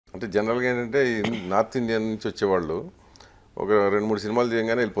అంటే జనరల్గా ఏంటంటే నార్త్ ఇండియన్ నుంచి వచ్చేవాళ్ళు ఒక 2-3 సినిమాలు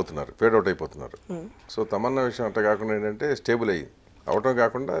చేయగానే వెళ్ళిపోతున్నారు, ఫేడ్ అవుట్ అయిపోతున్నారు. సో తమన్నా విషయం అట్లా కాకుండా ఏంటంటే స్టేబుల్ అయ్యి అవటం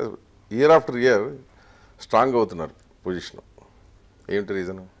కాకుండా ఇయర్ ఆఫ్టర్ ఇయర్ స్ట్రాంగ్ అవుతున్నారు పొజిషన్. ఏంటి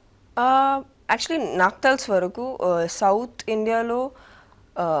రీజన్? యాక్చువల్లీ నాకు తెలిసి వరకు సౌత్ ఇండియాలో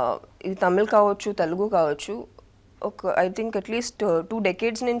ఇది తమిళ్ కావచ్చు, తెలుగు కావచ్చు, ఒక ఐ థింక్ అట్లీస్ట్ 2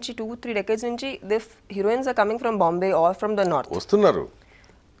 decades నుంచి 2-3 decades నుంచి the heroines are coming from Bombay are from the north వస్తున్నారు.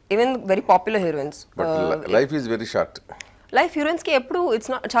 Even very popular heroines. Life is very short. Life హీరోయిన్స్కి ఎప్పుడు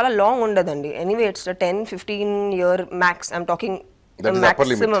ఇట్స్ నాట్ చాలా లాంగ్ ఉండదండి. Anyway it's 10-15 year max. I'm talking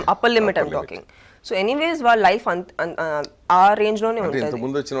maximum upper limit I'm talking. So anyways వాళ్ళ life ఆ రేంజ్లోనే ఉంటుంది.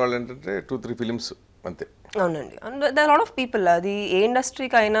 ఇంతకుముందు వచ్చిన వాళ్ళు ఏంటంటే 2-3 ఫిలిమ్స్ అంతే. అవునండి. And the lot of people, అది ఏ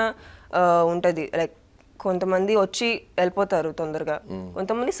ఇండస్ట్రీకి అయినా ఉంటుంది. లైక్ కొంతమంది వచ్చి వెళ్ళిపోతారు తొందరగా,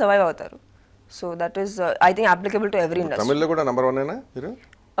 కొంతమంది సర్వైవ్ అవుతారు. So that is I think applicable to every industry. తమిళ్లో కూడా నంబర్ 1 అయినా మీరు?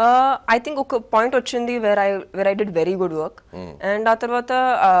 ఐ థింక్ ఒక పాయింట్ వచ్చింది where I did very good work. And ఆ తర్వాత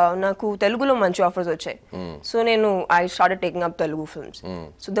నాకు తెలుగులో మంచి ఆఫర్స్ వచ్చాయి. సో నేను I started taking up Telugu films.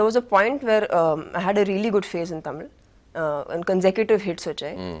 So there was a point where I had a really good face in Tamil and consecutive hits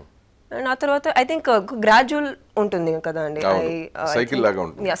వచ్చాయి. And ఆ తర్వాత ఐ థింక్ గ్రాడ్యువల్ ఉంటుంది కదా అండి, సైకిల్ లాగా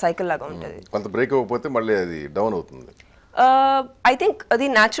ఉంటుంది. సైకిల్ లాగా ఉంటుంది. కొంత బ్రేక్ అవ్వకపోతే మళ్ళీ అది డౌన్ అవుతుంది. ఐ థింక్ అది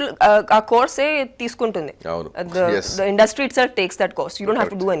న్యాచురల్, ఆ కోర్సే తీసుకుంటుంది. The industry itself takes that course. You don't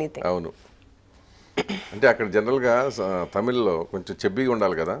have to do anything. అవును. అంటే అక్కడ జనరల్గా తమిళ్లో కొంచెం చెబ్బీగా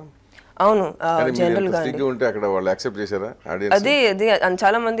ఉండాలి కదా. అవును, జనరల్ గా ఉంటే అక్కడ వాళ్ళు యాక్సెప్ట్ చేశారా ఆడియన్స్? అదే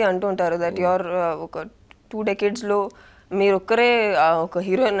చాలా మంది అంటూ ఉంటారు దట్ యువర్ ఒక 2 decades లో మీరు ఒక్కరే ఒక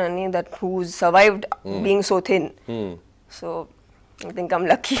హీరోయిన్ అని, that who survived being so thin. So I think I'm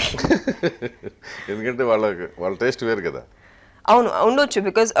lucky. ఎందుకంటే వాళ్ళ టేస్ట్ వేరు కదా. అవును, ఉండొచ్చు.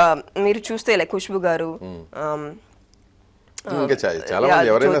 బికాజ్ మీరు చూస్తే లైక్ ఖుష్బు గారు,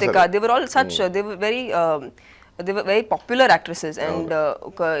 Jyothika, they were all such, they were very popular actresses. And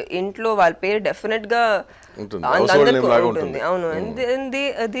ఒక ఇంట్లో వాళ్ళ పేరు డెఫినెట్ గా అందరికీ ఉంటుంది. అవును. And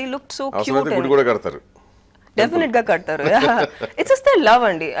they looked so cute. Definite గా కడతారు. ఇట్స్ జస్ట్ ద లవ్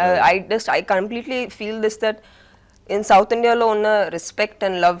అండి. I completely feel this that in south ఇండియాలో ఉన్న రెస్పెక్ట్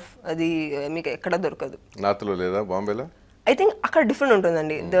అండ్ లవ్ అది మీకు ఎక్కడ దొరకదు. నార్త్ లో లేదా, బాంబేలో? ఐ థింక్ అక్కడ డిఫరెంట్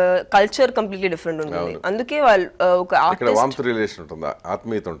ఉంటుందండి. ద కల్చర్ కంప్లీట్లీ డిఫరెంట్ ఉంటుంది. అందుకే వాళ్ళు ఒక ఇక్కడ వామ్త్ రిలేషన్ ఉంటుంది,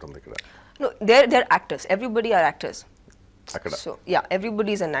 ఆత్మీయత ఉంటుంది ఇక్కడ. No, they're actors. Everybody are actors. Akkada. So yeah,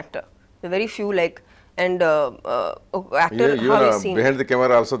 everybody is an actor. There are very few like and actor you have seen behind the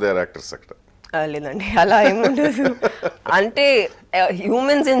camera also they are actors akkada. లేదండి, అలా ఏముండదు. అంటే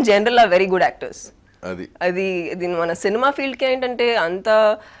humans in general are very good actors. అది మన cinema ఫీల్డ్కి ఏంటంటే అంత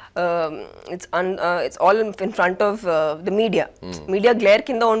it's all in front of the media glare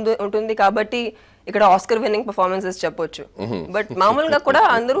కింద ఉంటుంది. కాబట్టి ఇక్కడ ఆస్కర్ విన్నింగ్ పర్ఫార్మెన్సెస్ చెప్పొచ్చు. బట్ మామూలుగా కూడా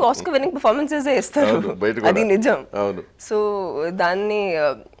అందరూ ఆస్కర్ విన్నింగ్ పర్ఫార్మెన్సెస్ ఇస్తారు, అది నిజం. సో దాన్ని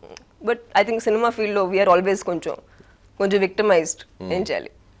but I think cinema field లో వీఆర్ ఆల్వేస్ కొంచెం విక్టిమైజ్డ్. ఏం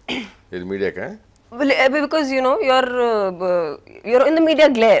చేయాలి? Because you're in the media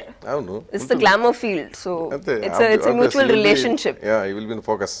glare. It's the glamour field, so it's a mutual relationship. Yeah, you will be in the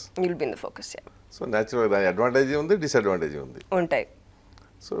focus. You'll be in the focus, yeah. So naturally the advantage undi, disadvantage undi. Untai.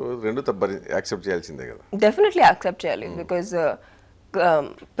 So rendu tabbari accept cheyalsinde kada. Definitely accept cheyali, because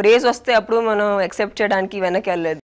praise vaste appudu మనం accept cheyadaniki venaki వెళ్ళలేదు.